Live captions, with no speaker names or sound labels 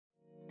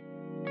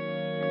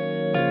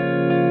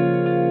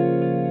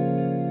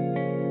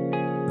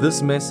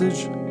This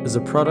message is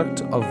a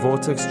product of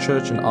Vortex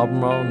Church in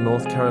Albemarle,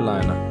 North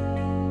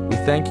Carolina. We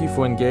thank you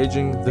for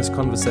engaging this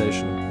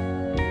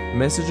conversation.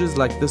 Messages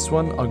like this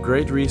one are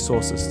great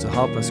resources to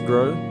help us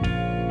grow,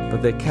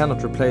 but they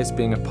cannot replace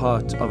being a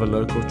part of a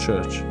local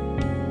church.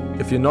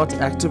 If you're not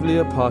actively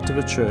a part of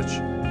a church,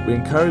 we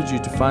encourage you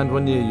to find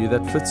one near you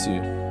that fits you.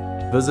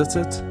 Visit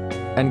it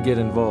and get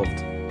involved.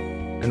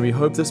 And we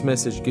hope this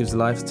message gives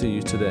life to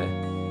you today.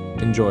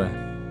 Enjoy.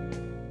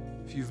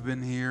 If you've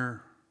been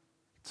here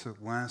to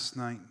last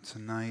night and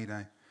tonight,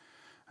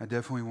 I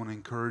definitely want to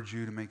encourage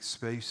you to make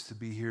space to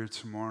be here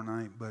tomorrow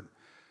night. But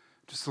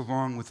just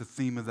along with the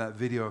theme of that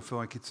video, I feel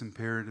like it's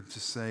imperative to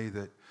say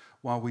that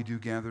while we do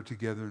gather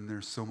together and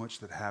there's so much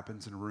that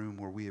happens in a room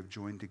where we have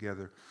joined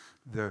together,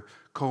 the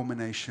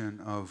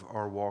culmination of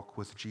our walk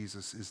with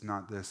Jesus is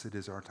not this. It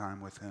is our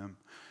time with Him.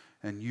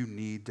 And you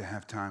need to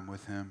have time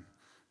with Him.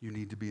 You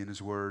need to be in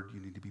His Word.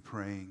 You need to be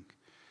praying.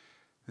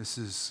 This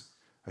is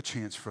a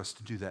chance for us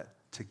to do that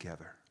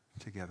together.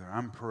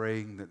 I'm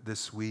praying that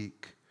this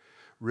week,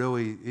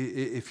 really,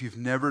 if you've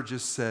never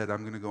just said,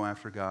 I'm going to go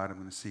after God, I'm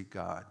going to seek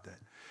God, that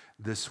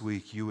this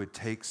week you would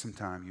take some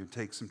time. You would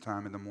take some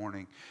time in the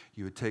morning.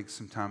 You would take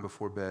some time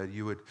before bed.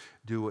 You would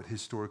do what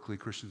historically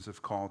Christians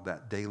have called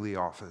that daily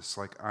office.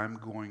 Like, I'm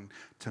going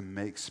to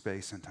make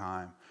space and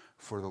time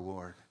for the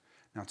Lord.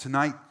 Now,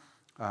 tonight,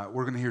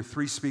 we're going to hear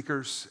three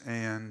speakers,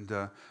 and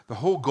the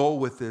whole goal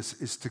with this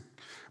is to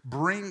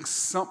bring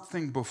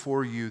something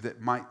before you that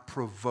might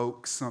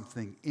provoke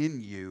something in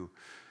you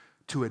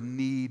to a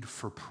need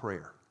for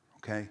prayer,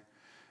 okay?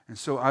 And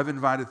so I've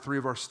invited three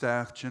of our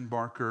staff, Jen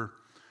Barker,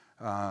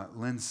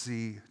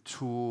 Lindsay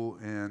Toole,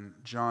 and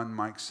John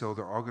Mikesell.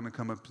 They're all going to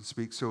come up and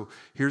speak. So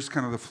here's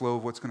kind of the flow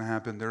of what's going to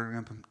happen. They're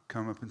going to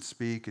come up and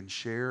speak and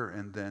share,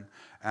 and then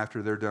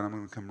after they're done, I'm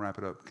going to come wrap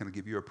it up, kind of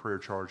give you a prayer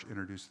charge,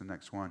 introduce the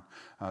next one.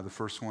 The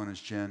first one is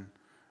Jen.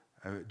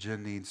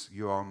 Jen needs,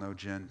 you all know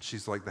Jen.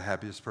 She's like the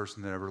happiest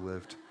person that ever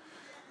lived.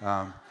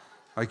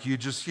 Like you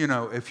just,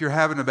 if you're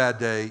having a bad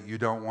day, you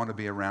don't want to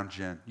be around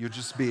Jen. You'll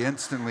just be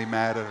instantly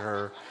mad at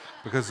her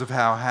because of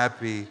how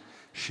happy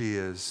she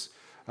is.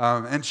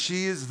 And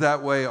she is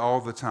that way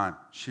all the time.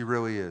 She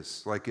really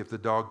is. Like if the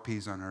dog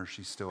pees on her,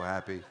 she's still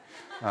happy.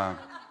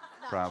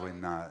 Probably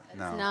not.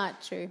 No. It's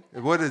not true.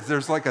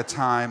 There's like a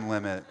time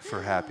limit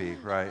for happy,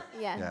 right?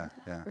 Yeah.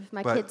 Yeah. Or if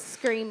my kid's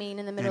screaming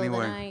in the middle of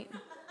the night.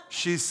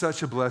 She's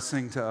such a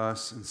blessing to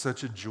us and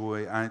such a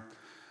joy.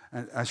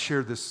 I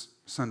shared this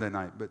Sunday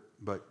night,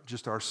 but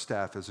just our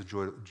staff is a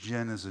joy.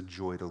 Jen is a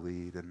joy to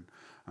lead, and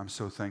I'm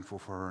so thankful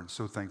for her and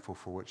so thankful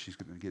for what she's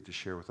going to get to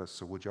share with us.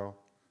 So would y'all,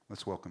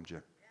 let's welcome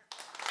Jen.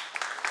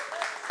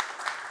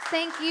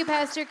 Thank you,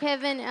 Pastor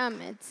Kevin.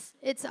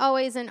 It's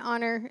always an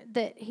honor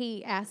that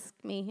he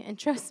asked me and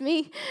trusts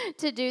me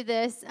to do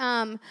this.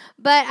 But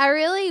I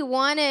really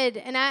wanted,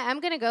 and I'm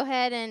going to go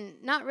ahead and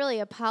not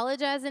really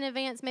apologize in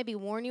advance, maybe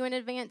warn you in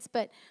advance,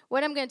 but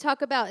what I'm going to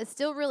talk about is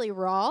still really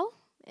raw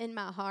in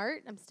my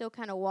heart. I'm still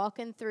kind of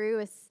walking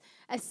through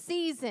a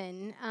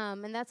season,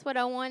 and that's what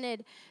I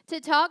wanted to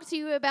talk to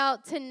you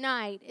about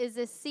tonight is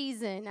a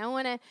season. I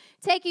want to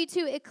take you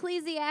to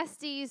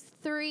Ecclesiastes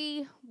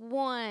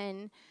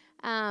 3:1.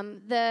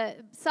 The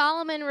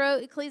Solomon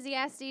wrote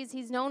Ecclesiastes.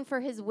 He's known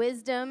for his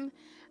wisdom.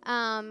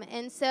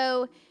 And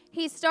so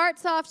he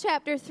starts off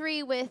chapter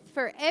 3 with,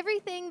 for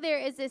everything there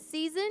is a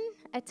season,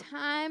 a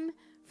time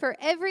for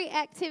every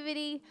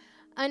activity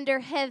under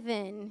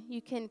heaven.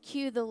 You can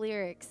cue the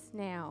lyrics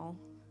now.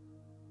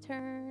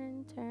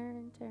 Turn,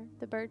 turn, turn.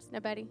 The birds,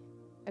 nobody?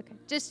 Okay,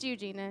 just you,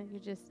 Gina.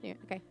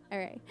 Okay, all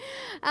right.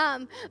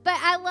 But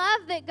I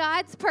love that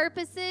God's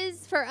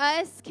purposes for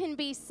us can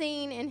be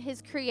seen in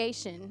His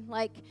creation.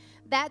 Like,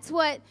 that's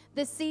what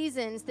the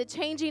seasons, the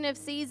changing of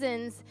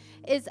seasons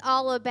is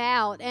all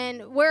about.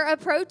 And we're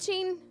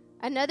approaching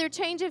another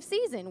change of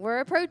season. We're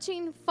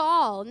approaching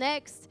fall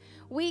next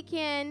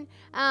weekend.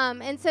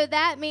 And so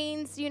that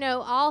means,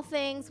 all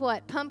things,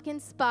 pumpkin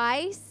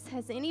spice.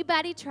 Has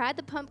anybody tried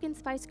the pumpkin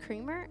spice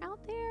creamer out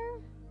there?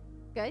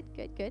 Good.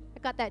 I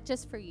got that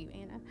just for you,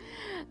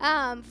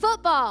 Anna.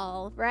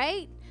 Football,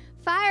 right?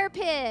 Fire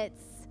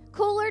pits,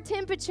 cooler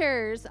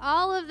temperatures,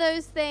 all of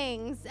those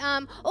things.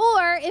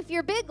 Or if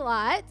you're Big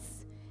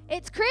Lots,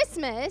 it's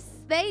Christmas.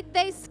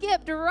 They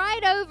skipped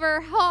right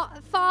over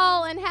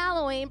fall and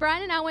Halloween.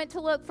 Brian and I went to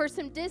look for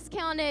some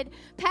discounted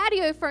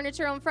patio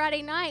furniture on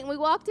Friday night, and we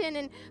walked in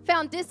and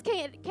found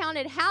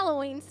discounted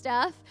Halloween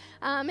stuff.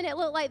 And it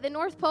looked like the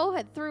North Pole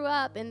had threw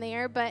up in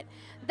there, but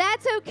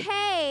that's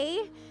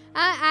okay.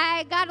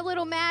 I got a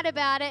little mad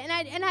about it, and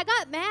I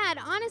got mad,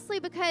 honestly,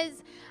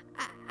 because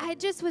I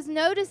just was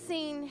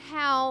noticing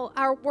how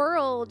our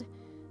world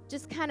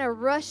just kind of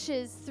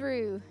rushes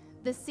through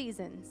the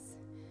seasons.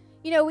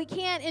 We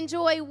can't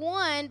enjoy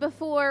one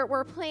before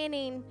we're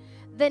planning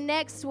the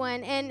next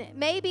one, and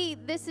maybe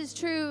this is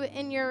true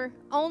in your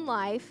own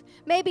life.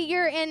 Maybe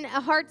you're in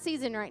a hard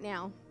season right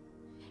now,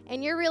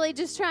 and you're really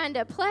just trying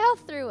to plow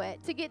through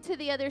it to get to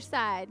the other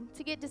side,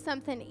 to get to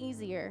something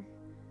easier.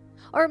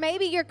 Or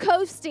maybe you're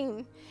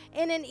coasting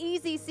in an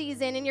easy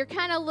season and you're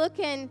kind of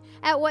looking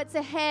at what's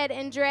ahead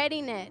and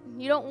dreading it.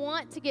 You don't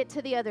want to get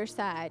to the other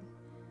side.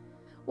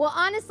 Well,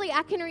 honestly,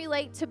 I can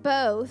relate to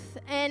both.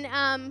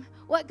 And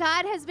what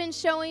God has been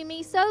showing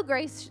me so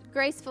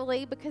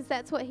gracefully, because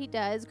that's what he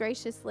does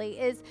graciously,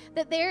 is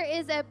that there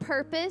is a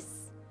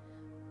purpose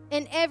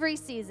in every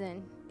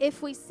season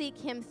if we seek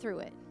him through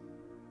it.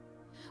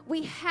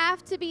 We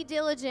have to be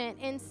diligent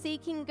in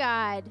seeking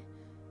God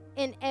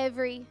in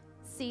every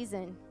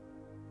season.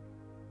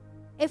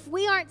 If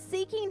we aren't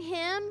seeking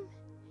him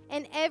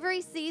in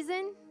every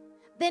season,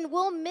 then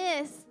we'll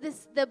miss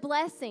the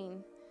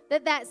blessing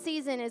that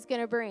season is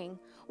going to bring.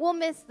 We'll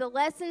miss the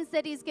lessons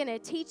that he's going to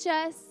teach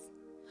us.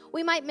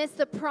 We might miss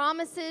the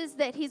promises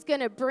that he's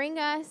going to bring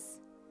us.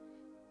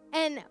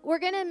 And we're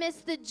going to miss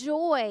the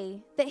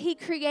joy that he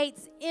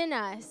creates in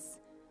us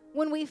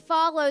when we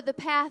follow the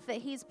path that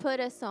he's put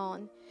us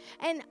on.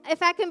 And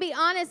if I can be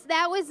honest,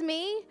 that was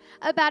me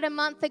about a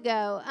month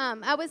ago.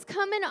 I was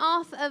coming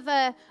off of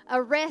a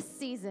rest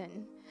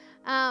season.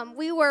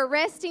 We were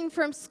resting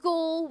from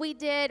school. We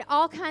did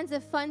all kinds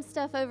of fun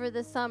stuff over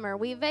the summer.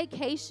 We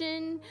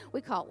vacationed.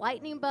 We caught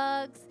lightning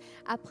bugs.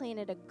 I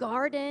planted a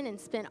garden and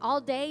spent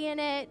all day in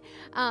it.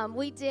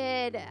 We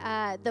did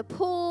the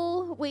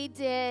pool. We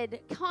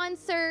did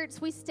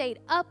concerts. We stayed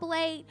up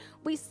late.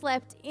 We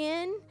slept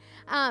in.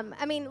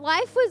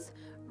 Life was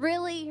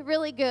really,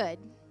 really good.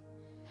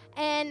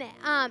 And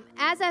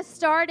as I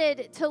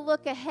started to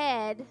look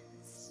ahead,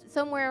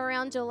 somewhere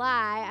around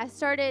July, I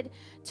started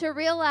to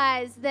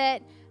realize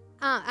that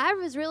I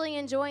was really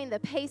enjoying the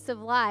pace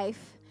of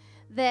life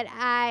that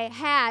I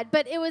had,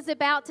 but it was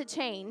about to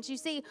change. You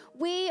see,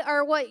 we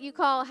are what you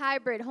call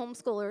hybrid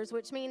homeschoolers,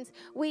 which means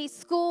we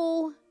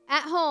school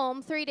at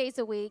home 3 days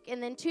a week,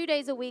 and then 2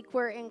 days a week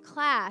we're in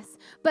class.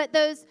 But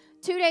those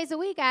 2 days a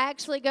week, I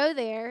actually go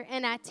there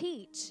and I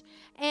teach.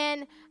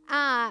 And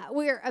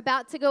we're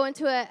about to go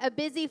into a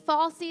busy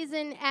fall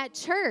season at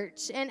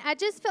church. And I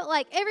just felt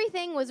like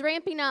everything was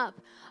ramping up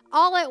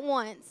all at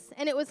once.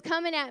 And it was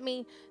coming at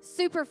me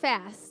super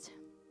fast.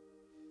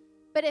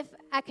 But if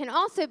I can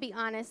also be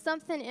honest,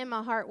 something in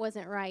my heart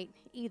wasn't right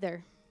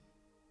either.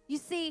 You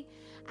see,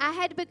 I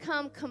had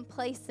become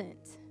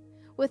complacent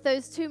with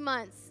those 2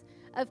 months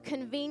of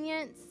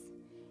convenience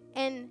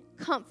and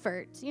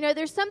comfort. You know,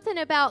 there's something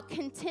about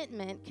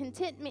contentment.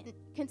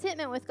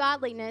 Contentment with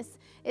godliness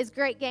is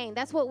great gain.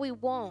 That's what we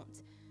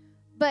want.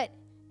 But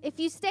if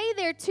you stay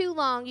there too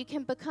long, you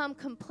can become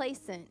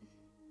complacent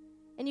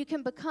and you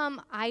can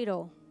become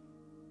idle.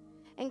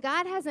 And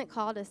God hasn't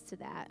called us to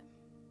that.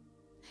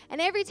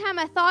 And every time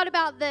I thought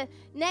about the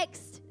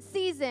next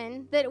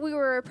season that we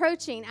were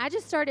approaching, I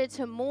just started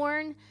to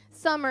mourn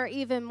summer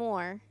even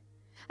more.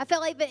 I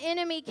felt like the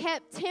enemy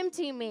kept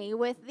tempting me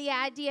with the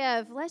idea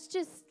of let's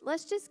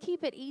just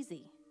keep it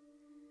easy.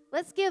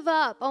 Let's give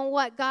up on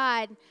what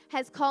God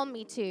has called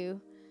me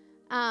to.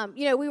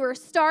 We were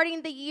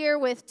starting the year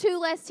with 2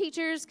 less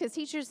teachers because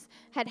teachers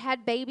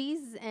had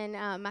babies, and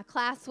my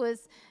class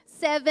was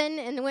 7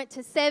 and went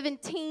to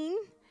 17.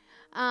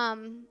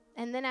 And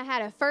then I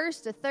had a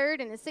 1st, a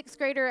 3rd, and a 6th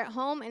grader at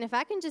home. And if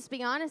I can just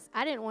be honest,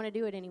 I didn't want to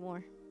do it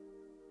anymore.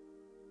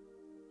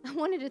 I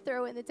wanted to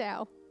throw in the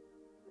towel.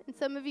 And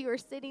some of you are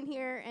sitting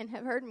here and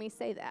have heard me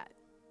say that.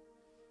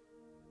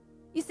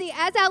 You see,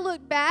 as I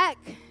look back,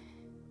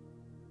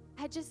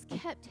 I just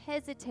kept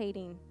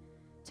hesitating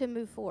to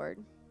move forward.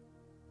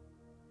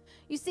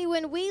 You see,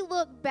 when we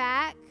look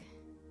back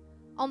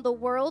on the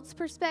world's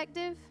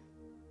perspective,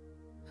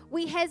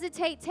 we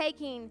hesitate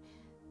taking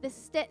the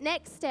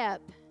next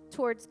step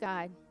towards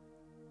God.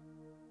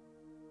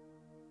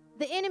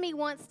 The enemy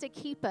wants to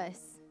keep us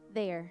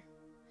there.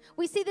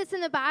 We see this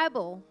in the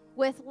Bible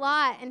with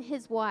Lot and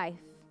his wife.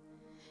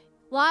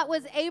 Lot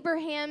was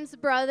Abraham's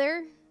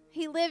brother.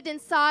 He lived in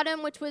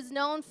Sodom, which was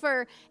known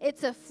for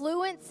its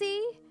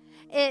affluency,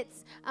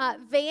 its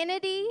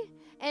vanity,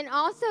 and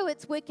also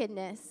its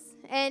wickedness.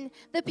 And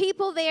the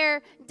people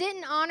there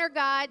didn't honor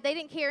God. They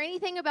didn't care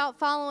anything about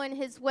following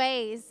his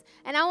ways.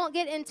 And I won't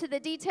get into the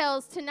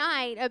details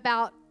tonight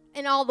about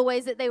in all the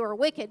ways that they were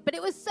wicked. But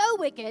it was so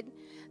wicked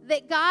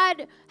that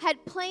God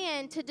had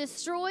planned to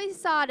destroy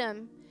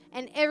Sodom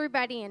and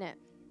everybody in it.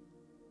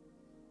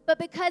 But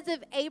because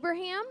of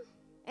Abraham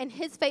and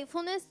his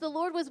faithfulness, the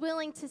Lord was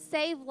willing to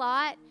save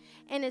Lot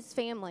and his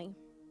family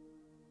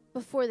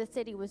before the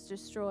city was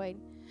destroyed.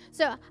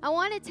 So I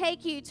want to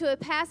take you to a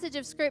passage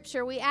of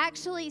Scripture. We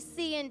actually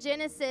see in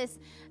Genesis,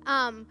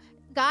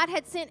 God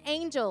had sent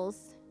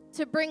angels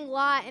to bring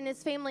Lot and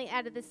his family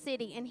out of the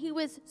city, and he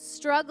was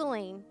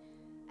struggling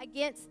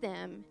against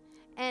them.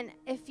 And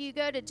if you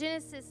go to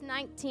Genesis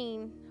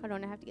 19, hold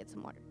on, I have to get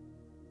some water.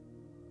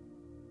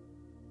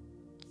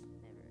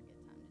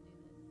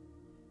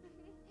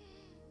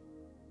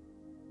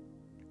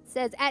 It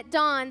says, at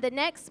dawn the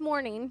next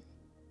morning,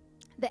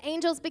 the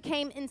angels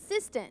became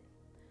insistent.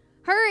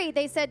 Hurry,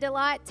 they said to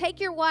Lot,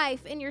 take your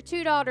wife and your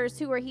 2 daughters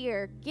who are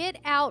here. Get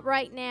out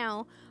right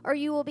now, or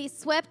you will be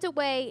swept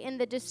away in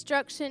the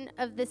destruction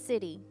of the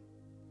city.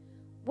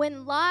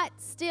 When Lot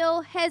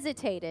still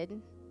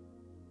hesitated,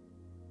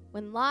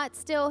 When Lot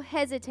still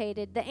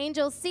hesitated, the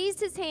angel seized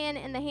his hand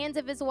and the hands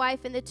of his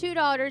wife and the 2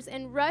 daughters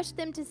and rushed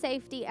them to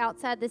safety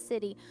outside the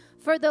city,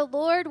 for the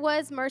Lord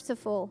was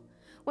merciful.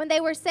 When they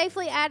were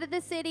safely out of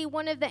the city,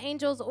 one of the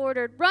angels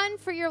ordered, "Run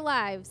for your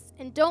lives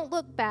and don't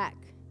look back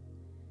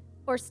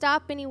or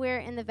stop anywhere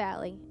in the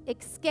valley.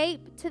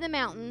 Escape to the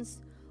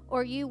mountains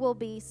or you will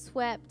be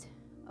swept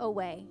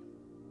away."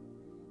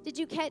 Did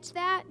you catch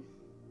that?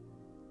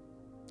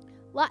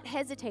 Lot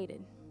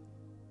hesitated.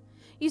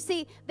 You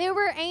see, there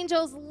were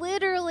angels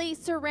literally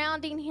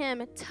surrounding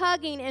him,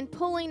 tugging and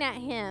pulling at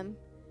him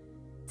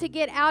to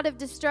get out of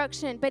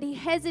destruction, but he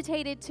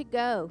hesitated to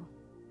go.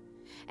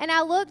 And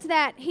I looked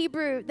that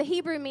the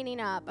Hebrew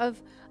meaning up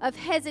of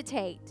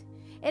hesitate.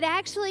 It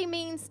actually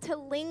means to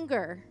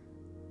linger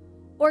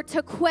or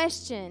to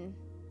question,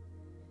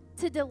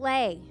 to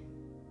delay.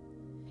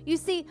 You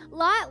see,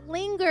 Lot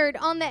lingered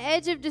on the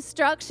edge of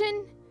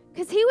destruction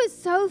because he was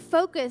so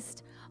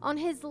focused on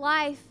his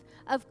life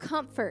of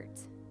comfort.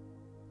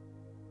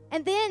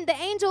 And then the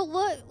angel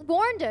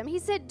warned him. He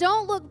said,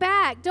 "Don't look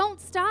back.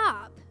 Don't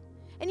stop."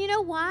 And you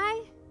know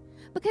why?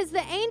 Because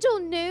the angel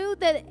knew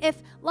that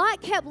if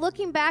Lot kept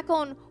looking back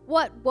on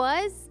what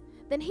was,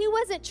 then he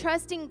wasn't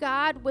trusting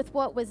God with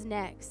what was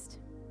next.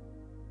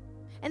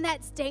 And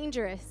that's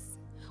dangerous.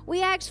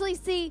 We actually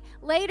see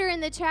later in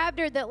the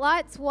chapter that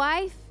Lot's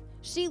wife,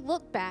 she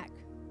looked back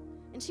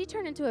and she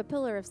turned into a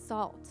pillar of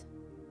salt.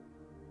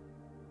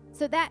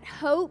 So that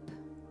hope,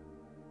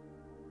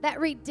 that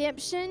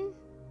redemption,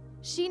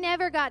 she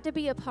never got to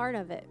be a part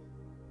of it.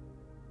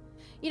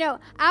 You know,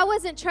 I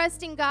wasn't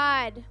trusting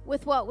God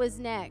with what was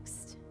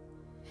next.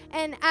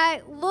 And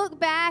I look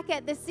back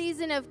at the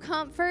season of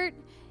comfort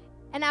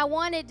and I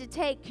wanted to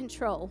take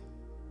control.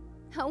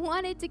 I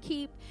wanted to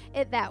keep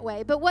it that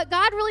way. But what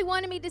God really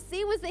wanted me to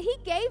see was that He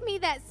gave me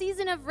that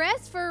season of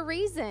rest for a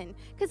reason,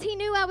 because He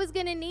knew I was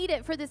going to need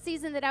it for the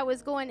season that I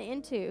was going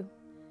into.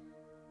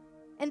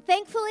 And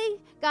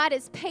thankfully, God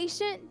is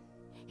patient,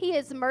 He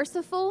is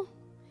merciful,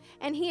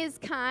 and He is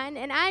kind.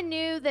 And I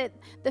knew that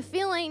the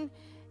feeling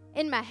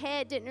in my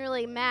head didn't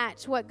really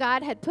match what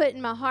God had put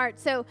in my heart.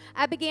 So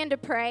I began to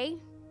pray.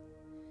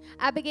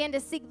 I began to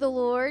seek the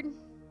Lord.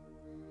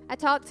 I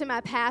talked to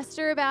my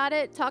pastor about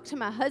it, talked to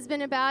my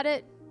husband about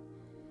it.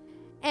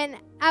 And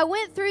I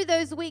went through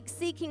those weeks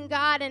seeking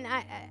God, and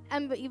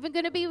I'm even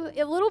going to be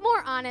a little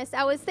more honest.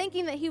 I was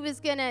thinking that He was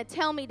going to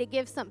tell me to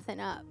give something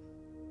up,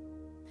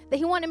 that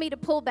He wanted me to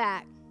pull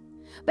back.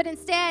 But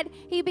instead,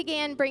 He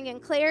began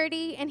bringing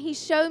clarity, and He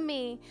showed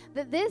me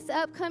that this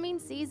upcoming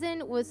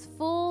season was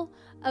full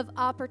of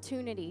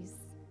opportunities.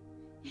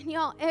 And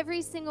y'all,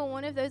 every single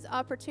one of those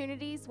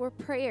opportunities were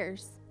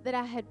prayers that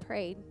I had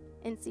prayed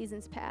in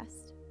seasons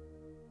past.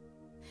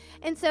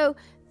 And so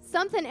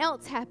something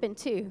else happened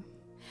too.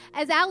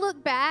 As I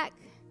look back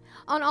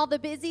on all the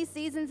busy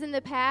seasons in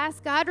the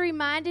past, God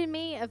reminded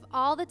me of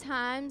all the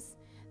times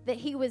that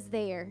He was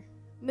there,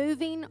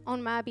 moving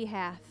on my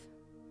behalf.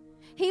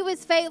 He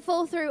was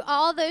faithful through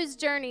all those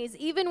journeys,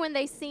 even when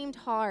they seemed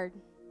hard.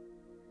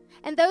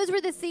 And those were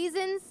the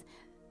seasons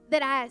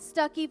that I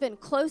stuck even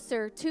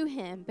closer to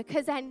Him,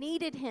 because I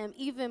needed Him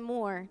even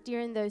more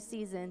during those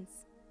seasons.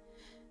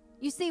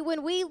 You see,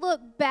 when we look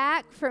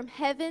back from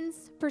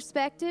heaven's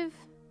perspective,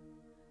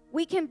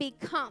 we can be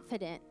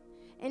confident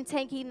in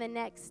taking the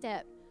next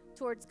step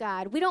towards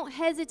God. We don't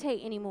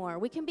hesitate anymore.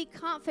 We can be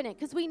confident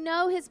because we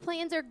know His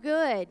plans are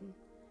good.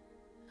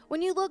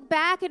 When you look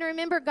back and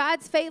remember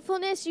God's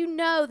faithfulness, you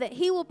know that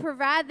He will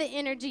provide the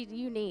energy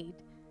you need,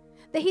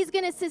 that He's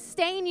going to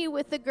sustain you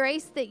with the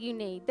grace that you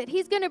need, that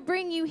He's going to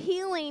bring you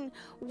healing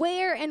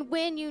where and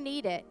when you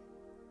need it.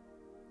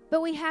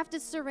 But we have to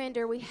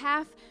surrender. We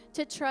have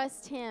to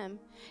trust Him.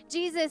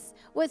 Jesus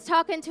was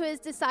talking to His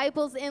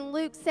disciples in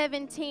Luke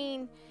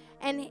 17,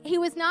 and He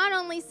was not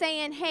only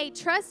saying, "Hey,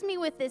 trust me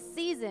with this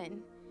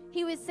season."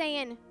 He was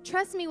saying,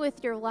 "Trust me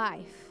with your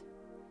life."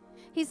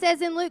 He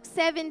says in Luke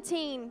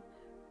 17,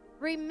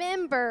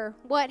 "Remember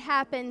what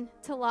happened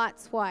to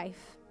Lot's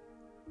wife.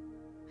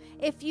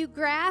 If you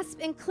grasp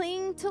and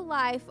cling to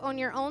life on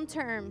your own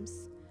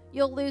terms,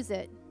 you'll lose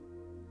it.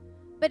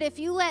 But if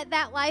you let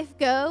that life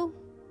go,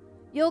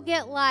 you'll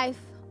get life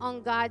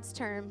on God's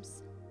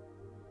terms."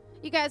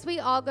 You guys, we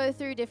all go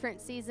through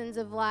different seasons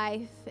of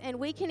life, and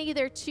we can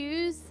either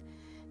choose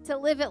to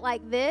live it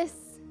like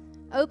this,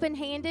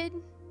 open-handed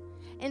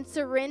and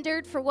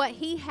surrendered for what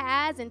He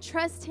has and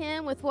trust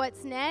Him with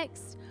what's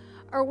next,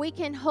 or we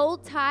can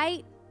hold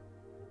tight,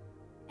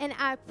 and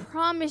I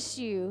promise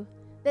you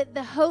that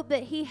the hope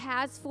that He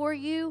has for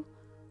you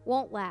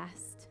won't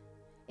last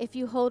if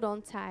you hold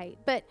on tight.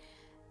 But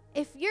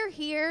if you're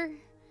here,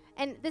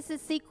 and this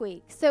is Seek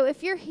Week, so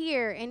if you're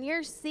here and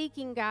you're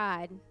seeking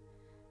God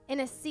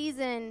in a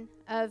season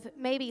of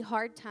maybe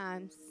hard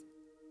times,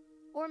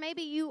 or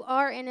maybe you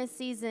are in a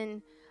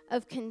season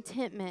of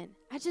contentment,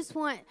 I just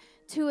want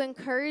to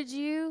encourage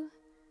you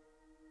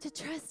to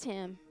trust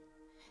Him,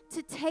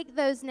 to take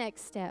those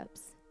next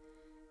steps,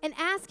 and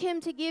ask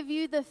Him to give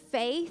you the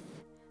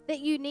faith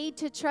that you need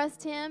to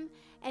trust Him,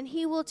 and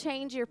He will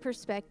change your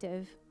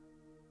perspective.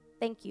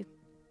 Thank you.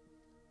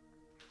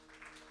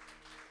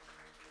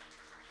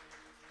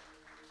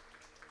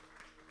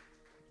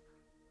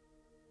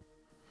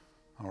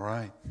 All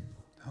right.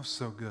 That was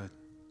so good.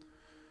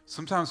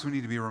 Sometimes we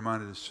need to be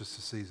reminded it's just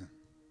a season,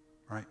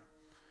 right?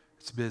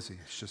 It's busy.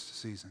 It's just a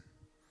season.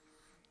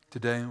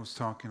 Today I was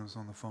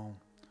on the phone.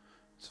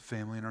 It's a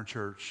family in our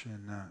church,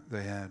 and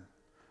they had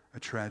a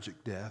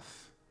tragic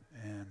death,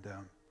 and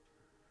they're,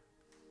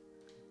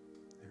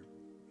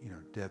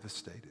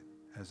 devastated,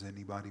 as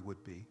anybody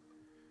would be.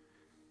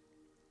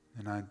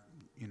 And I,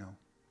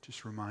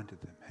 just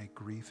reminded them, hey,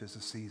 grief is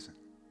a season,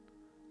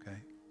 okay?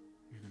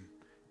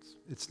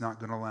 It's not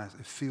going to last.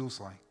 It feels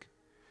like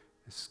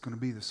it's going to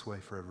be this way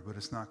forever, but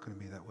it's not going to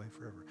be that way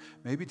forever.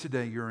 Maybe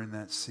today you're in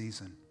that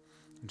season,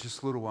 in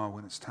just a little while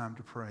when it's time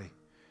to pray.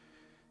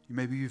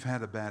 Maybe you've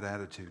had a bad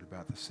attitude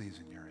about the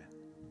season you're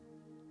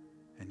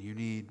in, and you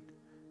need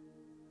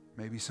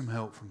maybe some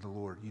help from the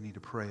Lord. You need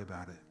to pray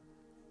about it.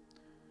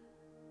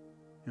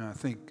 I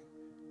think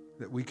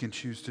that we can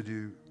choose to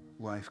do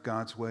life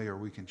God's way, or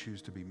we can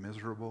choose to be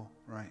miserable,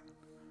 right?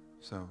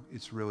 So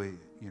it's really,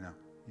 you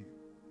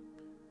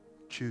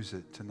choose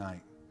it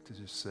tonight to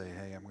just say,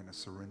 hey, I'm going to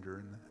surrender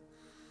in that.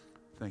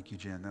 Thank you,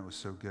 Jen. That was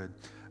so good.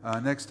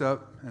 Next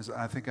up, as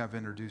I think I've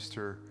introduced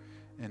her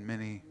in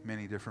many,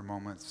 many different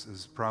moments,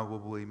 is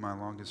probably my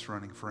longest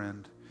running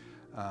friend.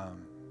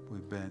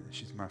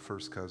 She's my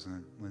first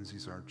cousin.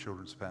 Lindsay's our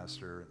children's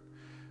pastor.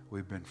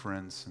 We've been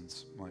friends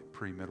since like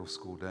pre-middle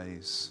school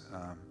days.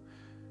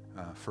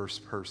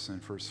 First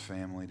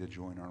family to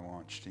join our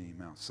launch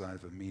team outside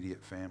of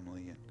immediate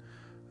family.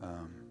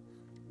 And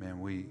man,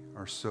 we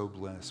are so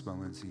blessed by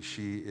Lindsay.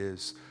 She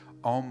is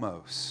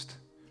almost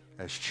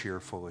as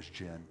cheerful as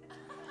Jen.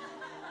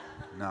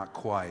 Not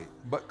quite,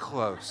 but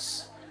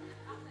close.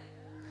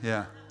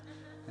 Yeah.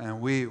 And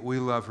we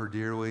love her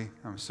dearly.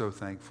 I'm so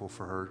thankful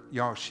for her.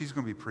 Y'all, she's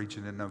going to be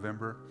preaching in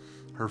November.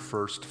 Her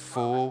first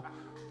full,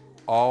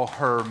 all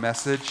her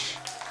message.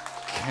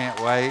 Can't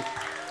wait.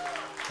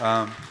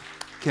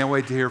 Can't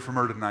wait to hear from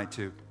her tonight,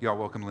 too. Y'all,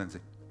 welcome Lindsay.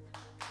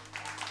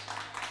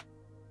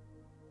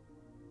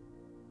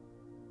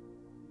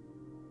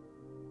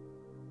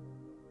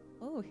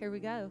 Oh, here we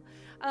go.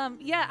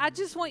 I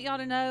just want y'all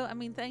to know,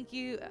 thank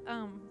you,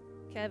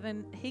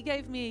 Kevin. He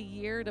gave me a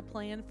year to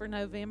plan for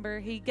November.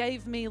 He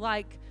gave me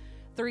like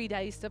 3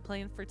 days to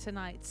plan for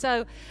tonight.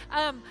 So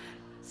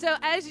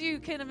as you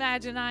can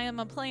imagine, I am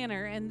a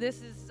planner, and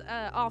this is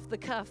off the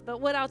cuff. But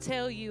what I'll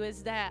tell you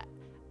is that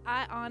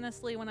I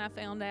honestly, when I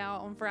found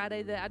out on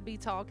Friday that I'd be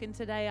talking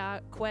today, I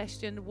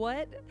questioned,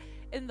 what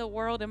in the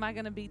world am I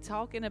going to be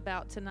talking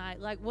about tonight?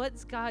 Like,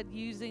 what's God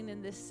using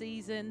in this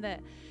season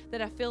that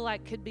I feel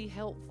like could be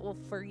helpful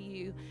for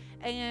you?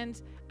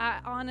 And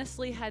I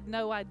honestly had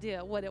no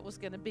idea what it was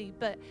going to be.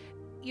 But,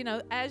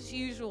 as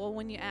usual,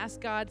 when you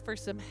ask God for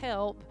some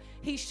help,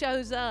 He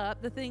shows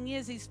up. The thing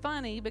is, He's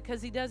funny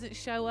because He doesn't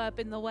show up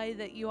in the way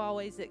that you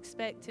always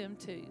expect Him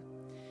to.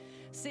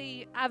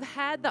 See, I've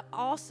had the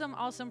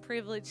awesome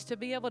privilege to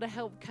be able to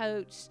help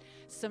coach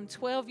some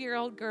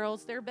 12-year-old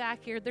girls. They're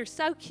back here. They're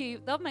so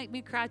cute. They'll make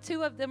me cry.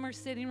 2 of them are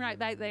sitting right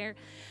back there.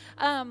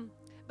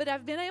 But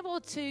I've been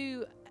able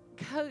to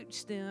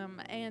coach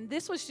them, and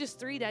this was just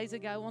 3 days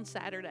ago on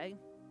Saturday.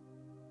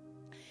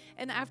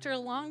 And after a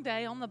long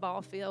day on the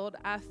ball field,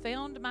 I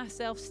found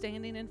myself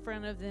standing in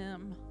front of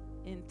them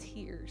in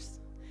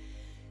tears.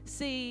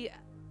 See,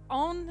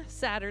 on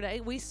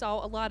Saturday, we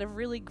saw a lot of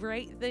really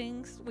great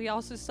things. We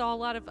also saw a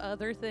lot of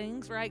other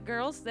things, right,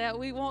 girls, that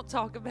we won't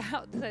talk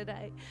about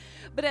today.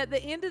 But at the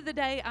end of the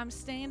day, I'm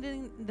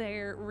standing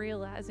there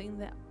realizing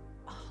that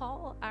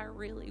all I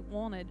really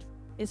wanted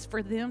is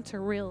for them to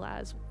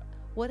realize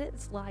what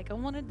it's like. I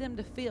wanted them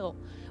to feel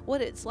what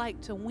it's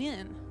like to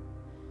win.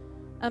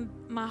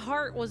 My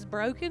heart was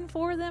broken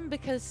for them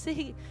because,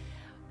 see,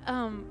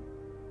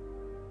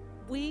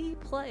 we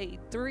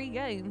played 3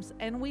 games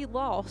and we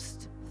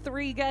lost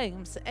 3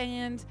 games.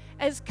 And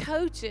as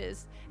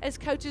coaches,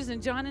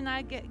 and John and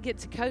I get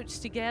to coach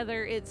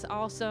together, it's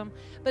awesome.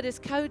 But as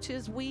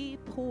coaches, we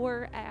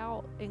pour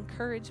out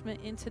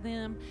encouragement into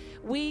them.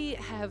 We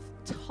have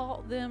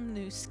taught them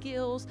new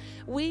skills.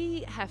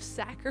 We have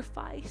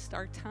sacrificed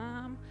our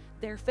time.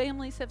 Their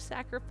families have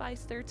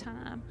sacrificed their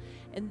time.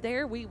 And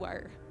there we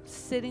were,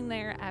 sitting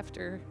there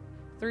after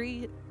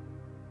 3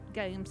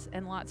 games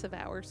and lots of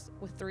hours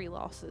with 3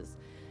 losses.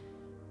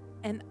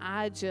 And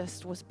I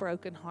just was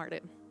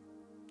brokenhearted.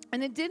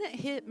 And it didn't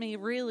hit me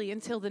really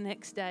until the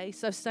next day.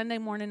 So Sunday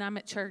morning I'm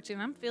at church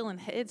and I'm feeling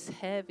it's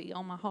heavy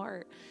on my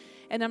heart.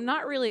 And I'm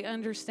not really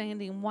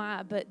understanding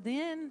why. But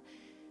then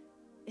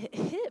it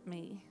hit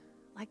me.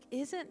 Like,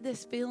 isn't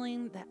this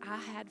feeling that I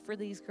had for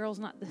these girls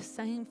not the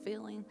same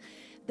feeling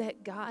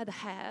that God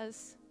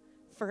has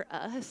for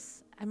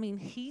us?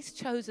 He's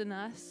chosen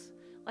us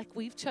like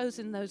we've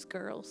chosen those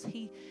girls.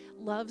 He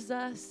loves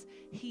us.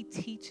 He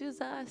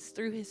teaches us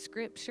through His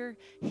scripture.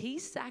 He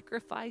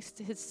sacrificed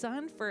His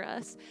Son for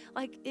us.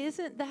 Like,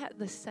 isn't that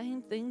the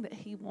same thing that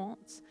He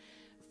wants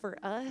for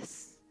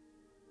us?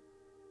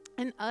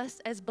 And us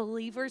as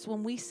believers,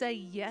 when we say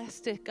yes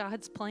to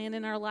God's plan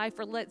in our life,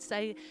 or let's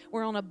say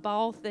we're on a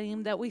ball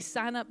theme, that we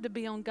sign up to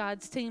be on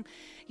God's team,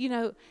 we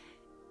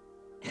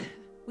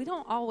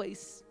don't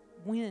always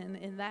win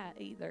in that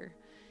either.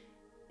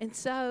 And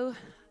so,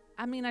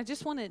 I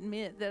just want to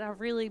admit that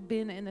I've really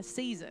been in a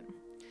season.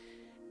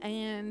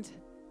 And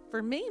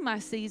for me, my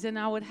season,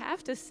 I would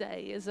have to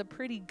say, is a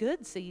pretty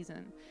good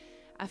season.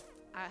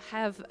 I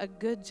have a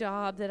good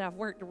job that I've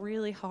worked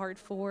really hard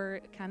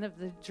for, kind of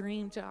the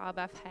dream job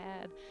I've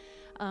had.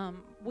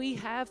 We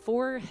have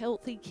 4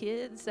 healthy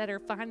kids that are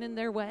finding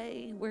their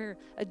way. We're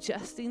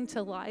adjusting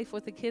to life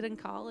with a kid in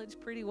college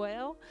pretty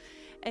well.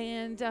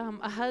 And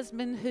a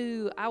husband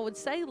who I would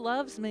say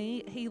loves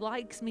me. He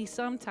likes me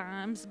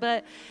sometimes,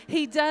 but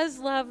he does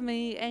love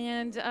me.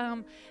 And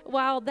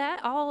while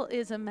that all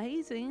is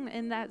amazing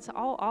and that's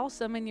all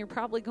awesome, and you're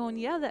probably going,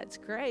 yeah, that's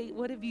great.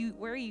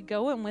 Where are you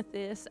going with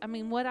this?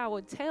 What I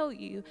would tell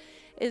you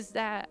is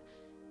that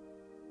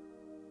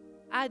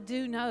I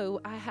do know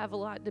I have a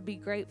lot to be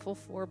grateful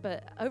for,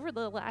 but over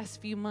the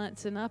last few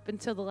months and up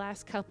until the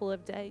last couple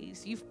of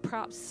days,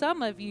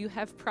 some of you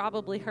have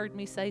probably heard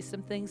me say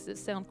some things that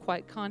sound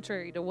quite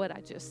contrary to what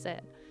I just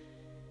said.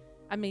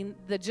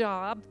 The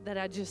job that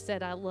I just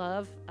said I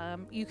love,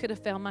 you could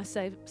have found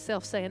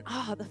myself saying,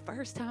 the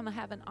first time I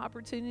have an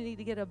opportunity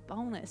to get a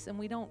bonus and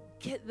we don't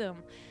get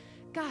them.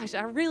 Gosh,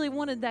 I really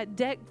wanted that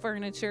deck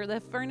furniture, the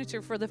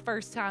furniture for the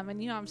first time.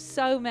 And, I'm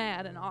so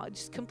mad and all,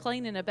 just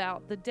complaining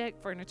about the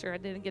deck furniture I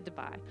didn't get to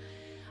buy.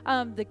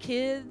 The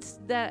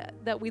kids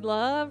that we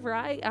love,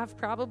 right? I've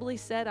probably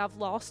said I've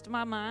lost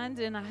my mind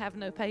and I have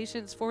no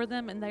patience for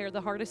them, and they are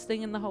the hardest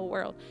thing in the whole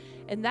world.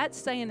 And that's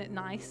saying it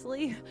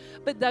nicely,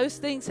 but those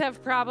things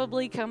have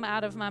probably come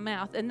out of my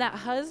mouth. And that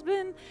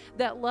husband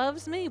that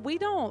loves me,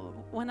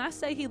 when I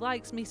say he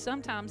likes me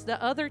sometimes,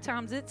 the other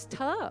times it's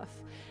tough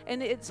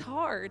and it's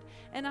hard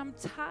and I'm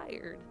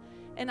tired.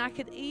 And I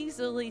could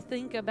easily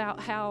think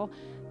about how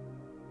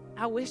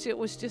I wish it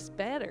was just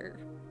better.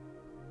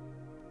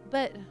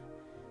 But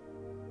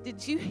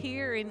did you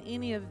hear in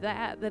any of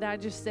that I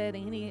just said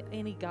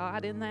any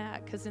God in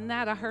that? Because in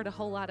that I heard a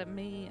whole lot of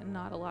me and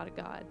not a lot of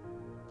God.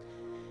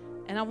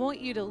 And I want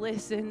you to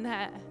listen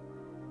that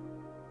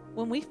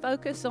when we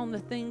focus on the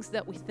things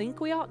that we think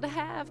we ought to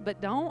have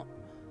but don't,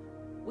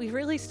 we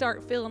really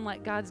start feeling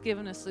like God's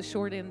giving us the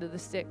short end of the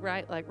stick,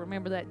 right? Like,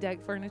 remember that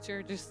deck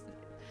furniture?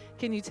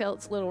 Can you tell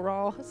it's a little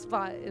raw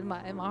spot in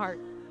my heart?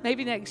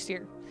 Maybe next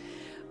year.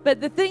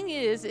 But the thing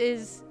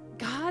is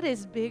God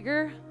is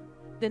bigger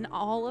than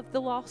all of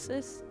the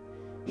losses.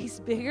 He's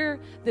bigger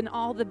than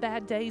all the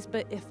bad days.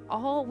 But if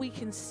all we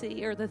can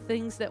see are the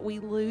things that we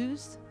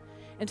lose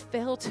and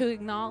fail to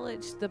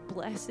acknowledge the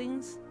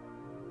blessings,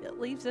 it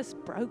leaves us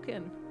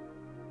broken.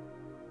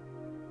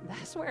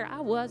 That's where I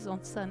was on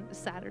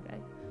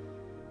Saturday.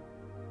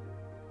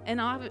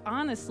 And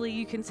honestly,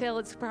 you can tell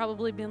it's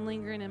probably been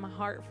lingering in my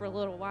heart for a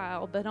little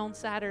while. But on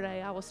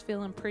Saturday, I was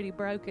feeling pretty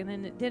broken,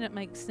 and it didn't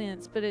make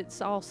sense, but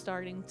it's all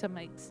starting to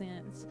make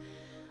sense.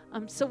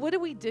 So what do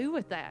we do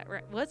with that?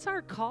 Right? What's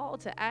our call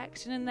to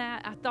action in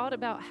that? I thought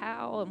about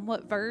how and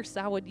what verse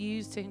I would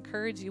use to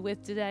encourage you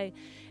with today.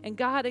 And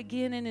God,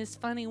 again, in his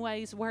funny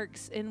ways,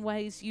 works in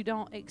ways you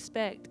don't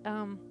expect.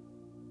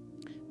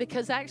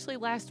 Because actually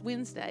last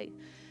Wednesday,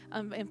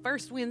 and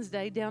first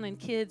Wednesday down in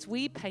kids,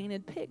 we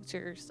painted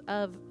pictures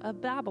of a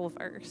Bible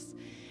verse.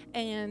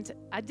 And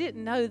I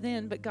didn't know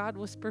then, but God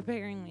was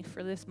preparing me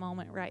for this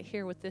moment right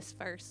here with this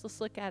verse. Let's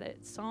look at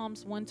it.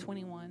 Psalms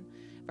 121,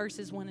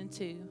 verses 1 and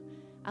 2.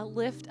 I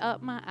lift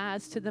up my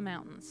eyes to the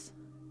mountains.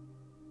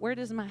 Where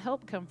does my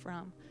help come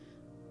from?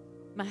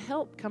 My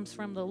help comes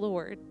from the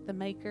Lord, the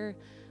maker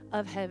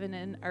of heaven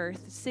and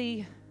earth.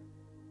 See,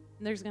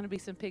 there's going to be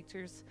some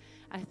pictures,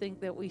 I think,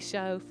 that we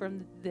show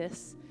from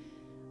this.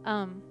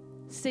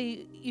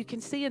 See, you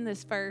can see in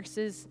this verse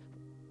is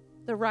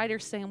the writer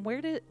saying,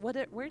 where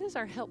does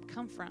our help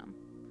come from?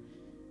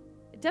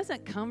 It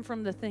doesn't come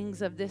from the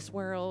things of this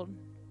world.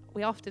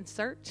 We often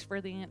search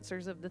for the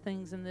answers of the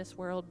things in this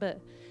world,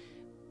 but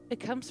it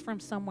comes from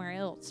somewhere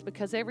else,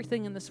 because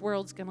everything in this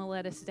world is going to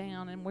let us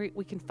down, and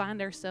we can find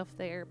ourselves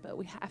there, but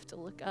we have to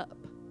look up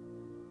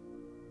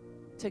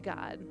to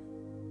God.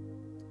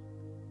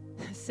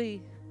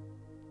 See,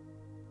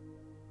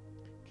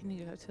 can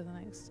you go to the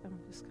next? I'm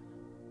just gonna.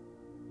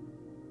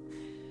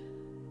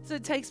 So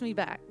it takes me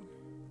back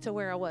to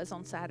where I was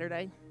on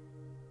Saturday,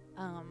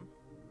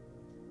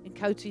 in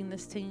coaching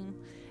this team.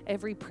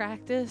 Every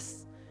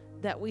practice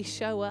that we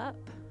show up,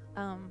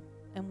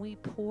 and we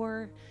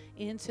pour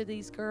into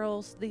these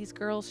girls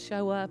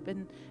show up,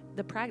 and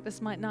the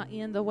practice might not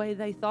end the way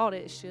they thought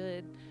it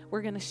should.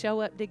 We're going to show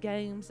up to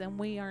games, and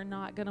we are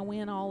not going to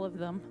win all of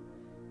them.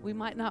 We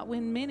might not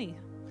win many,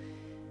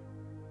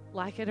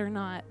 like it or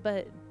not,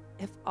 but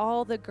if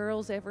all the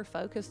girls ever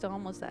focused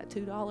on was that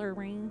 $2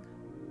 ring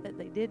that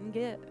they didn't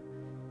get,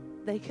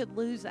 they could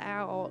lose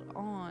out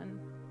on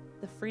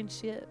the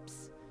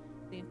friendships,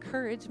 the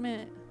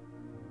encouragement,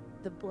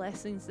 the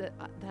blessings that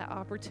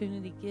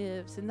opportunity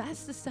gives. And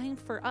that's the same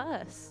for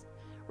us,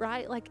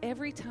 right? Like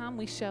every time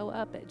we show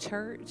up at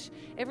church,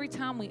 every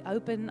time we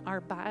open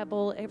our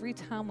Bible, every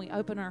time we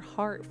open our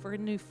heart for a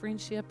new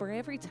friendship, or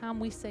every time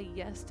we say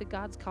yes to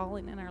God's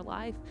calling in our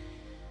life,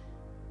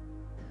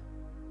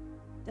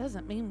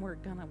 doesn't mean we're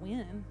going to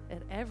win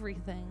at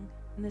everything,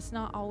 and it's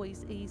not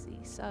always easy.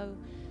 So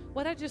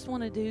what I just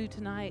want to do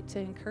tonight to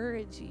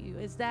encourage you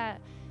is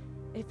that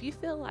if you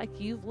feel like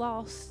you've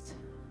lost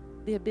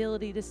the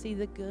ability to see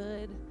the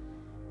good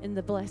and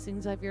the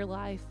blessings of your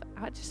life,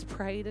 I just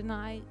pray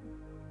tonight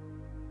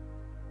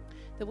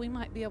that we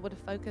might be able to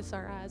focus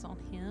our eyes on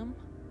Him,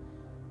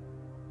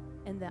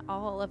 and that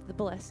all of the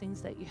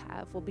blessings that you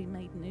have will be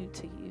made new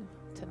to you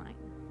tonight.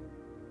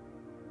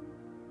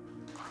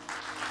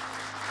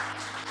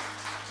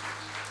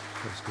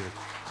 That's good.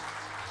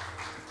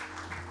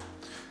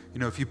 You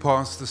know, if you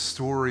pause the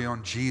story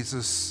on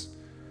Jesus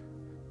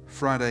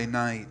Friday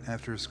night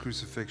after his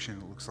crucifixion,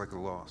 it looks like a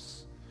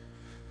loss.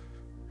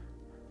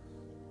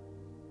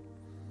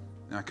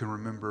 And I can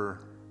remember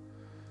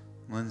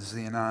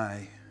Lindsay and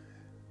I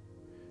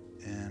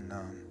in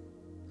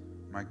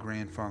my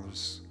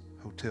grandfather's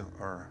hotel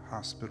or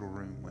hospital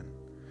room when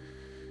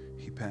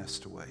he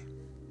passed away.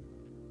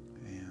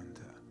 And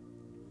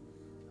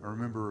I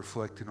remember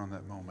reflecting on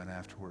that moment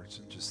afterwards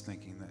and just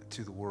thinking that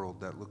to the world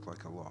that looked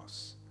like a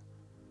loss.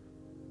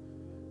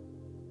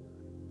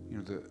 You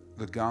know,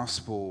 the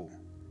gospel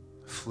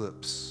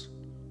flips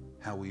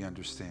how we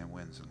understand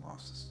wins and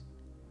losses,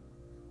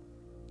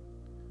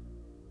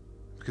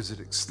 because it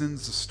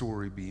extends the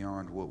story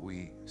beyond what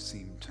we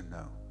seem to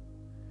know.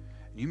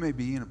 You may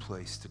be in a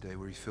place today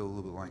where you feel a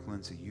little bit like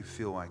Lindsay. You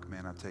feel like,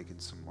 man, I've taken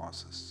some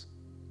losses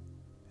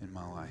in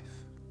my life.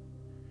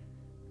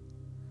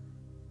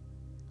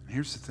 And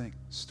here's the thing,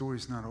 the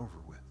story's not over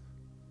with.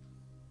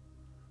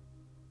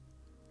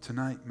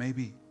 Tonight,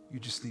 maybe you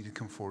just need to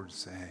come forward and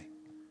say, hey,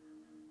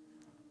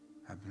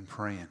 I've been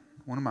praying.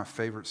 One of my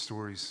favorite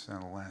stories in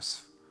the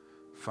last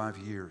 5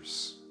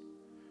 years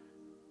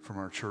from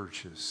our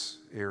church is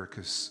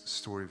Erica's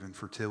story of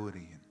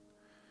infertility. And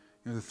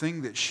you know, the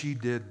thing that she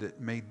did that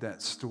made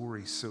that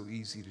story so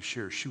easy to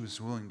share, she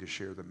was willing to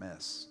share the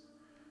mess.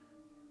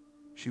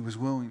 She was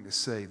willing to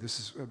say,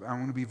 I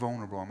want to be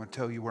vulnerable. I'm going to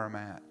tell you where I'm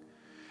at.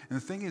 And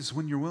the thing is,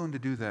 when you're willing to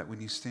do that,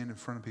 when you stand in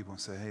front of people and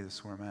say, hey, this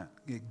is where I'm at,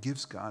 it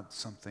gives God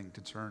something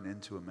to turn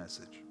into a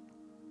message,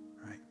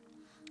 right?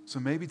 So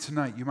maybe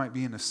tonight you might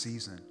be in a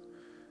season,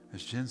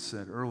 as Jen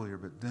said earlier,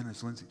 but then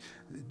as Lindsay,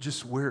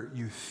 just where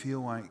you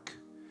feel like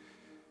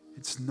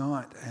it's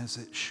not as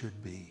it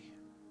should be.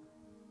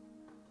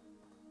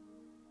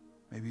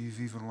 Maybe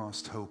you've even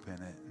lost hope in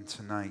it. And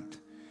tonight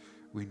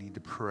we need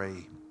to pray.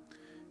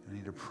 We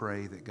need to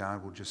pray that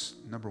God will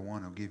just, number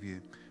one, He'll give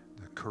you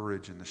the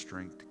courage and the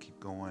strength to keep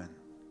going.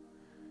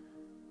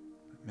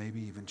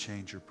 Maybe even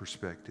change your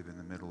perspective in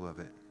the middle of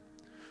it.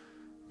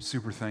 I'm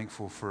super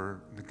thankful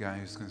for the guy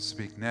who's going to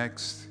speak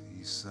next.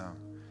 He's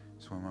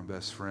one of my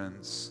best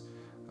friends.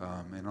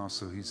 And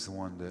also he's the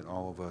one that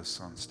all of us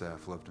on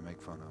staff love to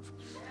make fun of.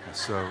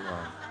 So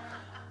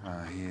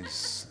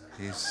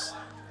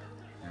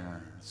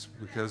it's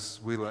because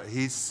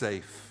he's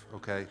safe,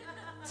 okay?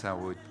 That's how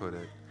we'd put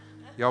it.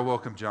 Y'all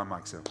welcome John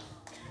Mikesell.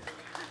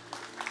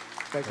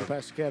 Thank you,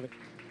 Pastor Kevin.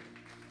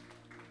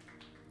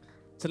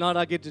 Tonight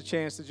I get the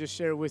chance to just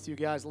share with you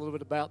guys a little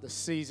bit about the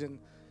season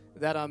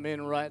that I'm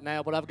in right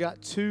now, but I've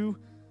got two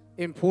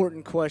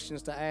important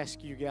questions to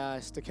ask you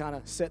guys to kind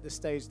of set the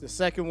stage. The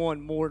second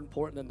one more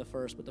important than the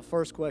first, but the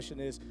first question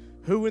is,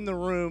 who in the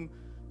room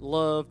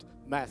loved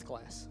math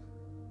class?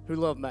 Who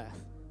loved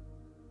math?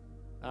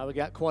 We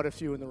got quite a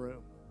few in the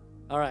room.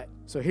 All right,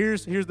 so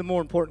here's the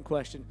more important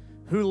question.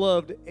 Who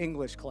loved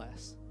English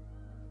class?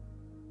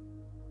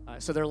 All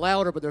right, so they're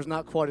louder, but there's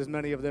not quite as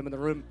many of them in the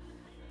room.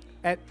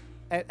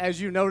 As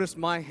you noticed,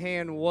 my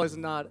hand was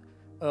not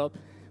up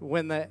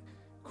when that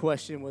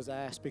question was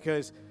asked,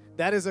 because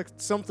that is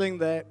something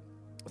that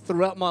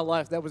throughout my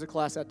life, that was a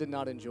class I did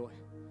not enjoy.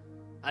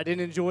 I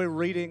didn't enjoy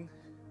reading.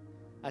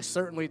 I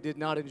certainly did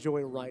not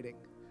enjoy writing.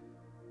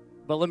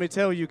 But let me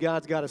tell you,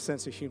 God's got a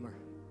sense of humor.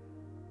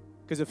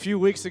 Because a few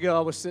weeks ago, I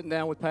was sitting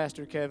down with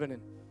Pastor Kevin,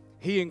 and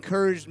he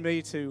encouraged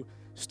me to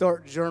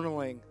start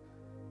journaling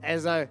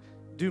as I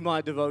do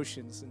my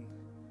devotions. And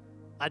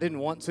I didn't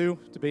want to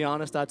be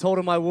honest. I told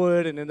him I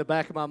would, and in the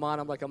back of my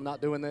mind, I'm like, I'm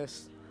not doing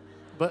this.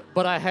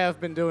 But I have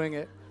been doing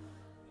it.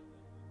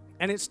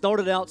 And it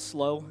started out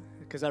slow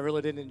because I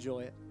really didn't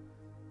enjoy it.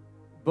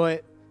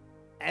 But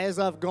as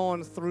I've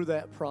gone through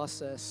that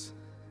process,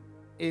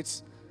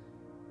 it's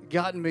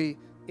gotten me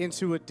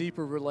into a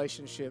deeper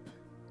relationship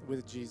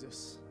with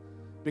Jesus.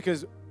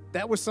 Because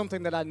that was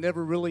something that I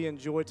never really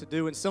enjoyed to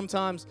do. And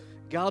sometimes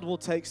God will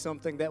take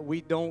something that we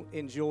don't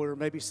enjoy, or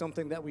maybe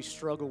something that we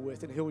struggle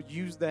with, and He'll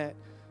use that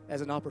as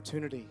an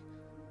opportunity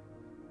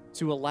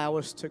to allow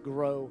us to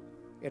grow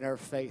in our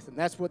faith. And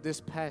that's what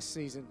this past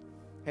season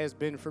has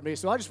been for me.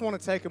 So I just want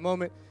to take a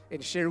moment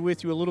and share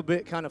with you a little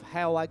bit kind of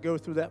how I go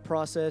through that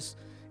process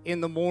in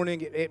the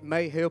morning. It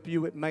may help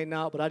you, it may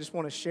not, but I just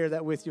want to share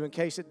that with you in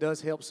case it does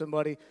help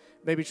somebody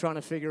maybe trying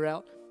to figure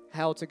out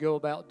how to go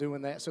about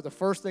doing that. So the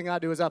first thing I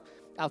do is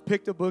I've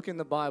picked a book in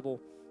the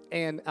Bible,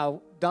 and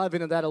I'll dive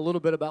into that a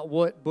little bit about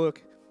what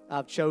book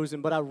I've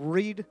chosen, but I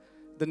read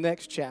the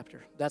next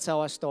chapter. That's how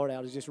I start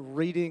out, is just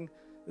reading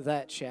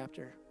that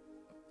chapter.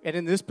 And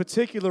in this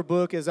particular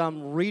book, as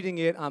I'm reading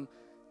it, I'm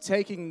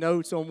taking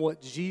notes on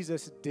what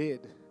Jesus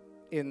did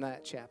in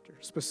that chapter,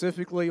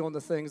 specifically on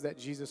the things that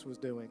Jesus was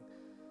doing.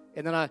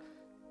 And then a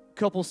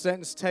couple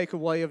sentence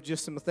takeaway of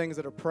just some things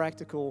that are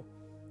practical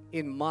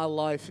in my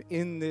life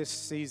in this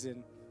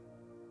season.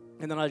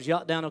 And then I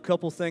jot down a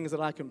couple things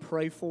that I can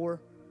pray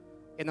for.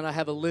 And then I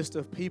have a list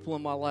of people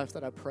in my life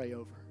that I pray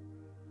over.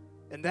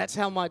 And that's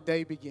how my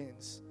day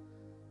begins.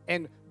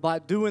 And by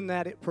doing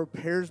that, it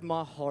prepares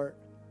my heart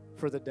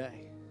for the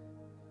day.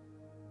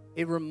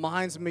 It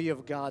reminds me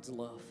of God's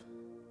love.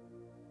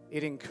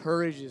 It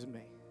encourages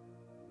me.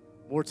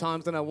 More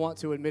times than I want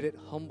to admit, it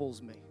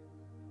humbles me.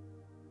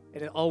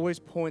 And it always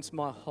points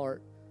my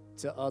heart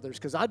to others,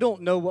 because I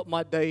don't know what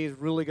my day is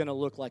really going to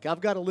look like.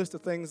 I've got a list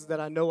of things that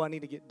I know I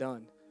need to get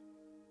done,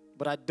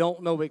 but I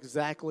don't know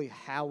exactly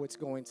how it's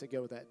going to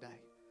go that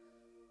day.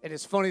 And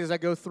it's funny, as I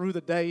go through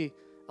the day,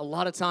 a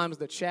lot of times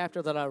the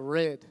chapter that I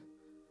read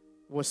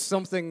was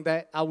something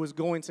that I was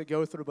going to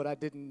go through, but I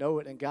didn't know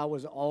it, and God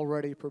was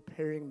already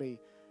preparing me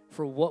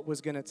for what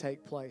was going to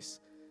take place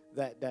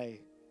that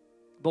day.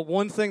 But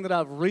one thing that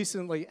I've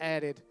recently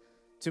added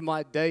to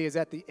my day is,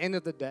 at the end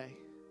of the day,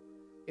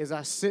 is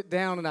I sit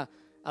down and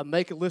I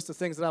make a list of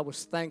things that I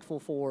was thankful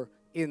for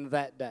in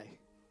that day.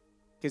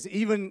 Because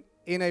even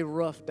in a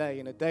rough day,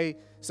 in a day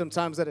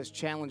sometimes that is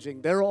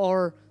challenging, there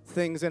are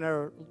things in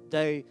our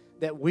day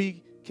that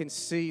we can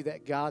see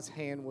that God's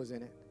hand was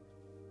in it.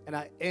 And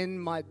I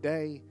end my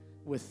day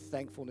with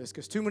thankfulness,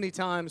 because too many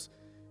times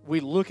we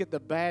look at the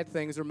bad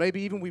things, or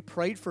maybe even we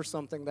prayed for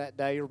something that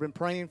day or been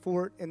praying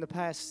for it in the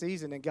past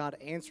season, and God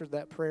answered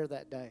that prayer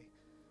that day.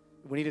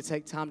 We need to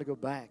take time to go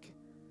back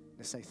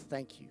and say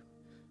thank you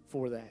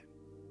for that.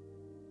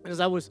 And as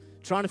I was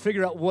trying to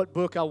figure out what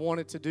book I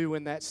wanted to do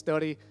in that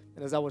study,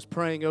 and as I was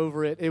praying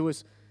over it, it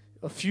was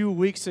a few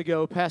weeks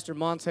ago, Pastor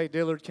Monte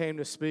Dillard came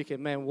to speak,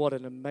 and man, what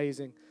an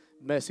amazing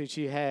message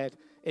he had.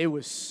 It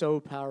was so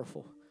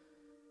powerful.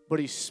 But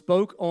he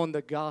spoke on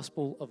the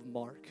Gospel of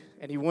Mark,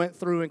 and he went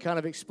through and kind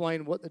of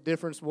explained what the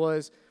difference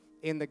was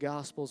in the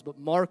Gospels. But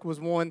Mark was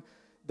one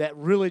that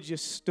really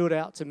just stood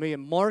out to me,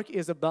 and Mark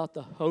is about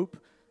the hope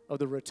of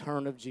the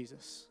return of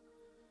Jesus.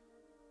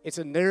 It's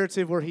a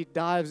narrative where he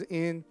dives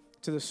in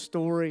to the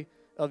story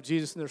of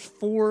Jesus, and there's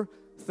 4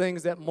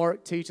 things that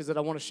Mark teaches that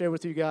I want to share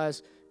with you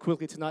guys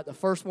quickly tonight. The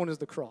first one is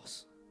the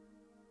cross,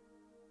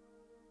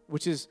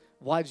 which is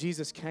why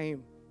Jesus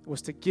came,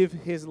 was to give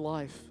his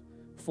life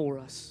for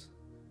us.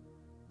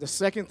 The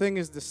second thing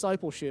is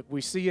discipleship. We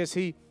see as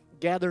he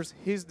gathers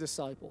his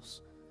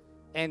disciples,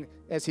 and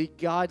as he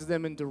guides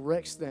them and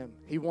directs them,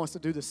 he wants to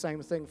do the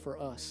same thing for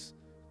us.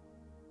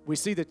 We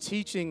see the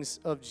teachings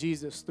of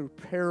Jesus through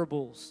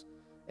parables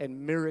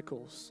and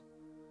miracles.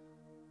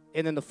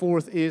 And then the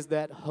fourth is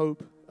that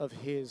hope of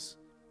his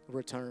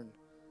return.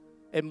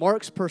 And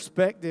Mark's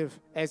perspective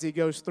as he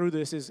goes through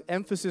this is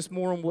emphasis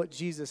more on what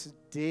Jesus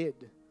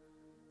did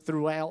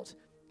throughout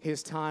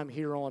his time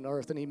here on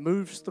earth. And he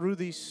moves through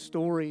these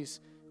stories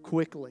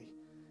quickly.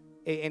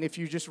 And if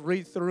you just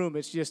read through them,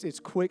 it's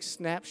quick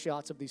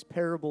snapshots of these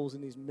parables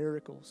and these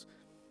miracles.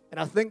 And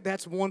I think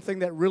that's one thing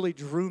that really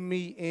drew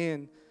me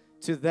in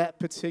to that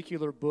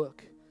particular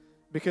book,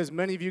 because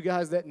many of you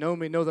guys that know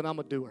me know that I'm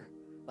a doer.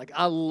 Like,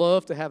 I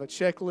love to have a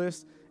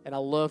checklist, and I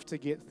love to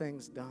get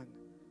things done.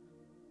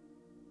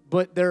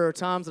 But there are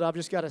times that I've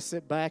just got to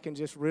sit back and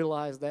just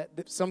realize that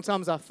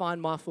sometimes I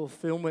find my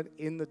fulfillment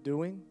in the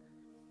doing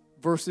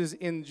versus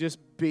in just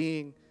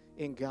being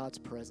in God's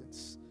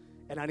presence.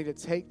 And I need to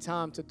take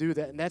time to do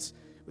that. And that's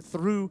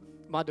through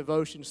my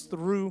devotions,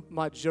 through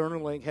my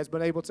journaling, has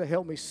been able to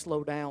help me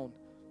slow down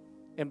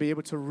and be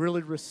able to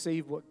really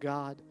receive what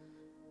God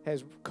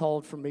has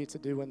called for me to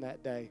do in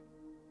that day.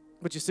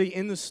 But you see,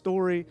 in the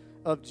story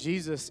of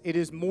Jesus, it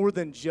is more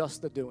than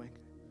just the doing.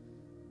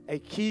 A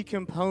key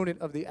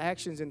component of the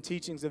actions and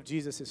teachings of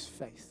Jesus is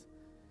faith.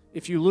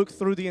 If you look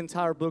through the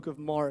entire book of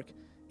Mark,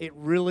 it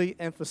really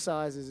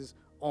emphasizes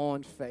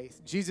on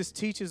faith. Jesus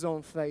teaches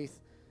on faith,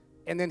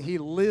 and then he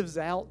lives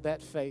out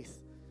that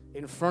faith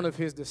in front of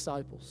his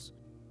disciples,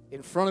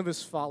 in front of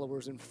his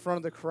followers, in front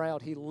of the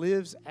crowd. He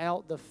lives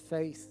out the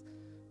faith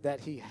that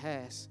he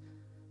has.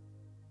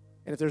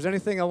 And if there's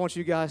anything I want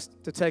you guys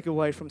to take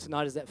away from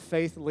tonight, is that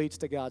faith leads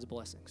to God's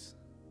blessings.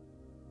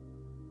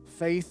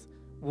 Faith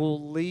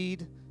will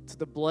lead to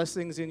the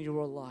blessings in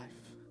your life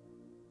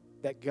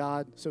that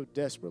God so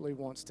desperately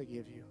wants to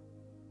give you.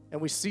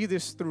 And we see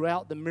this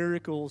throughout the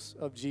miracles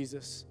of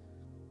Jesus.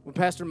 When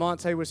Pastor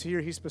Monte was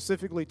here, he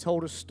specifically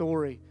told a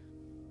story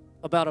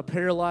about a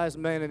paralyzed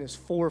man and his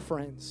 4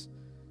 friends.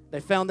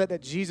 They found out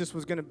that Jesus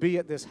was going to be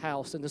at this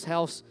house, and this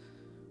house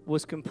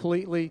was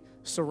completely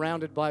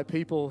surrounded by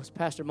people. As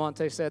Pastor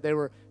Monte said, they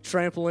were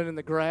trampling in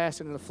the grass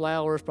and in the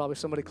flowers, probably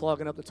somebody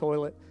clogging up the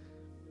toilet.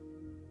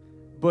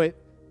 But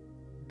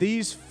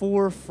these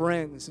 4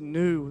 friends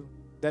knew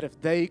that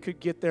if they could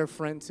get their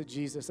friend to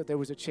Jesus, that there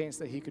was a chance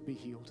that he could be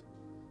healed.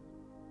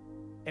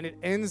 And it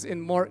ends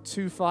in Mark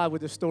 2:5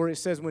 with the story. It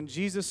says, when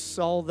Jesus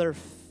saw their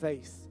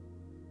faith,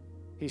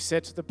 he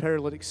said to the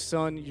paralytic,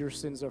 "Son, your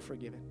sins are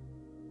forgiven."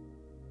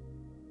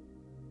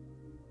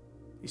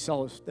 He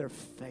saw their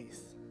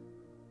faith.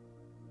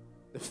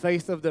 The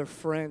faith of their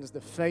friends,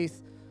 the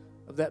faith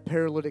of that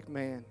paralytic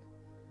man.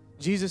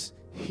 Jesus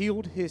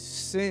healed his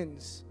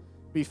sins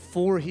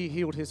before he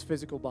healed his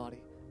physical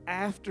body.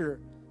 After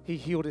he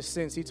healed his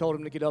sins, he told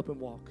him to get up and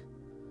walk.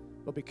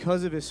 But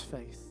because of his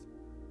faith,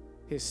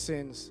 his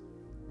sins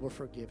were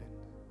forgiven.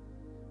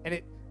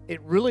 And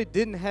it really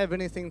didn't have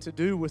anything to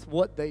do with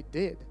what they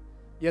did.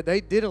 Yeah,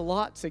 they did a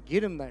lot to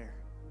get him there.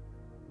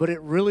 But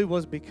it really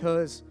was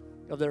because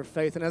of their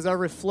faith. And as I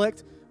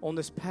reflect on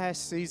this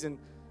past season,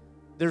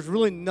 there's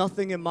really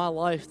nothing in my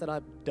life that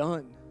I've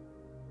done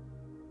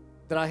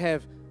that I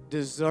have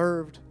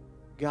deserved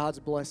God's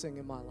blessing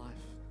in my life.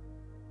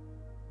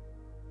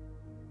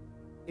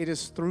 It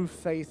is through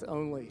faith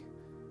only.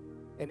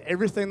 And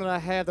everything that I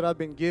have that I've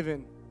been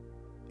given,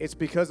 it's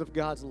because of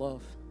God's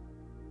love.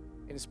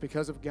 And it's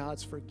because of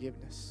God's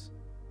forgiveness.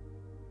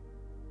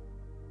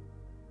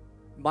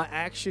 My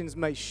actions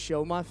may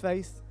show my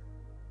faith.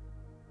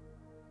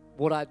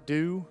 What I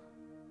do,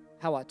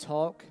 how I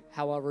talk,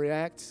 how I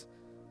react.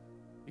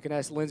 You can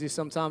ask Lindsay,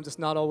 sometimes it's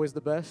not always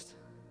the best.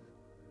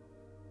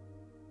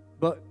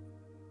 But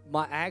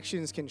my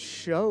actions can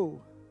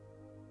show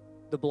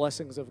the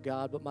blessings of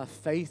God, but my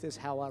faith is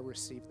how I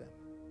receive them.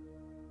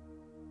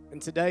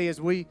 And today, as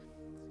we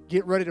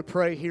get ready to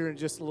pray here in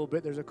just a little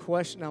bit, there's a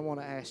question I want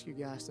to ask you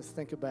guys to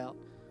think about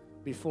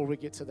before we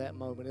get to that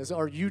moment.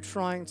 Are you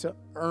trying to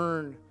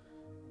earn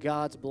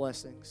God's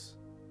blessings,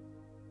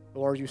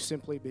 or are you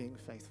simply being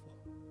faithful?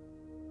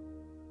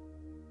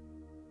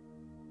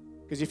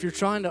 Because if you're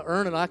trying to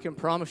earn it, I can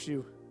promise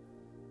you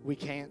we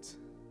can't.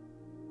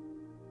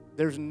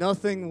 There's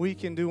nothing we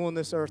can do on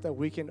this earth that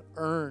we can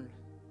earn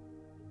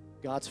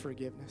God's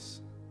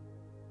forgiveness.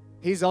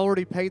 He's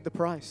already paid the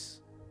price.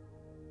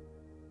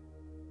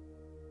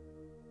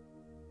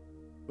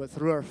 But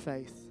through our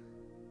faith,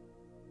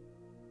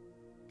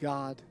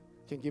 God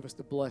can give us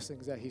the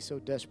blessings that He so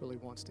desperately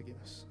wants to give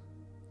us.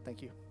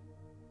 Thank you.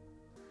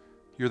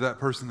 You're that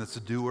person that's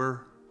a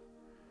doer.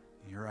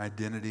 Your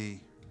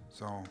identity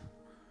is all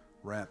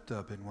wrapped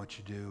up in what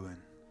you do, and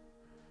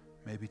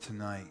maybe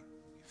tonight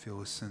you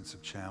feel a sense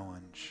of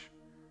challenge.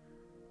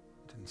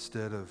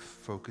 Instead of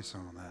focus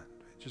on that,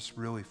 just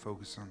really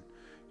focus on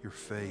your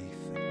faith.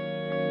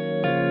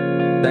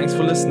 Thanks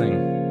for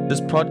listening. This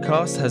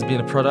podcast has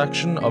been a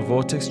production of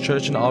Vortex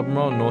Church in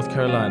Albemarle, North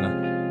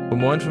Carolina. For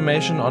more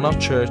information on our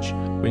church,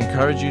 we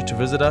encourage you to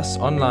visit us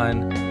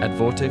online at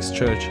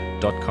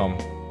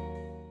vortexchurch.com.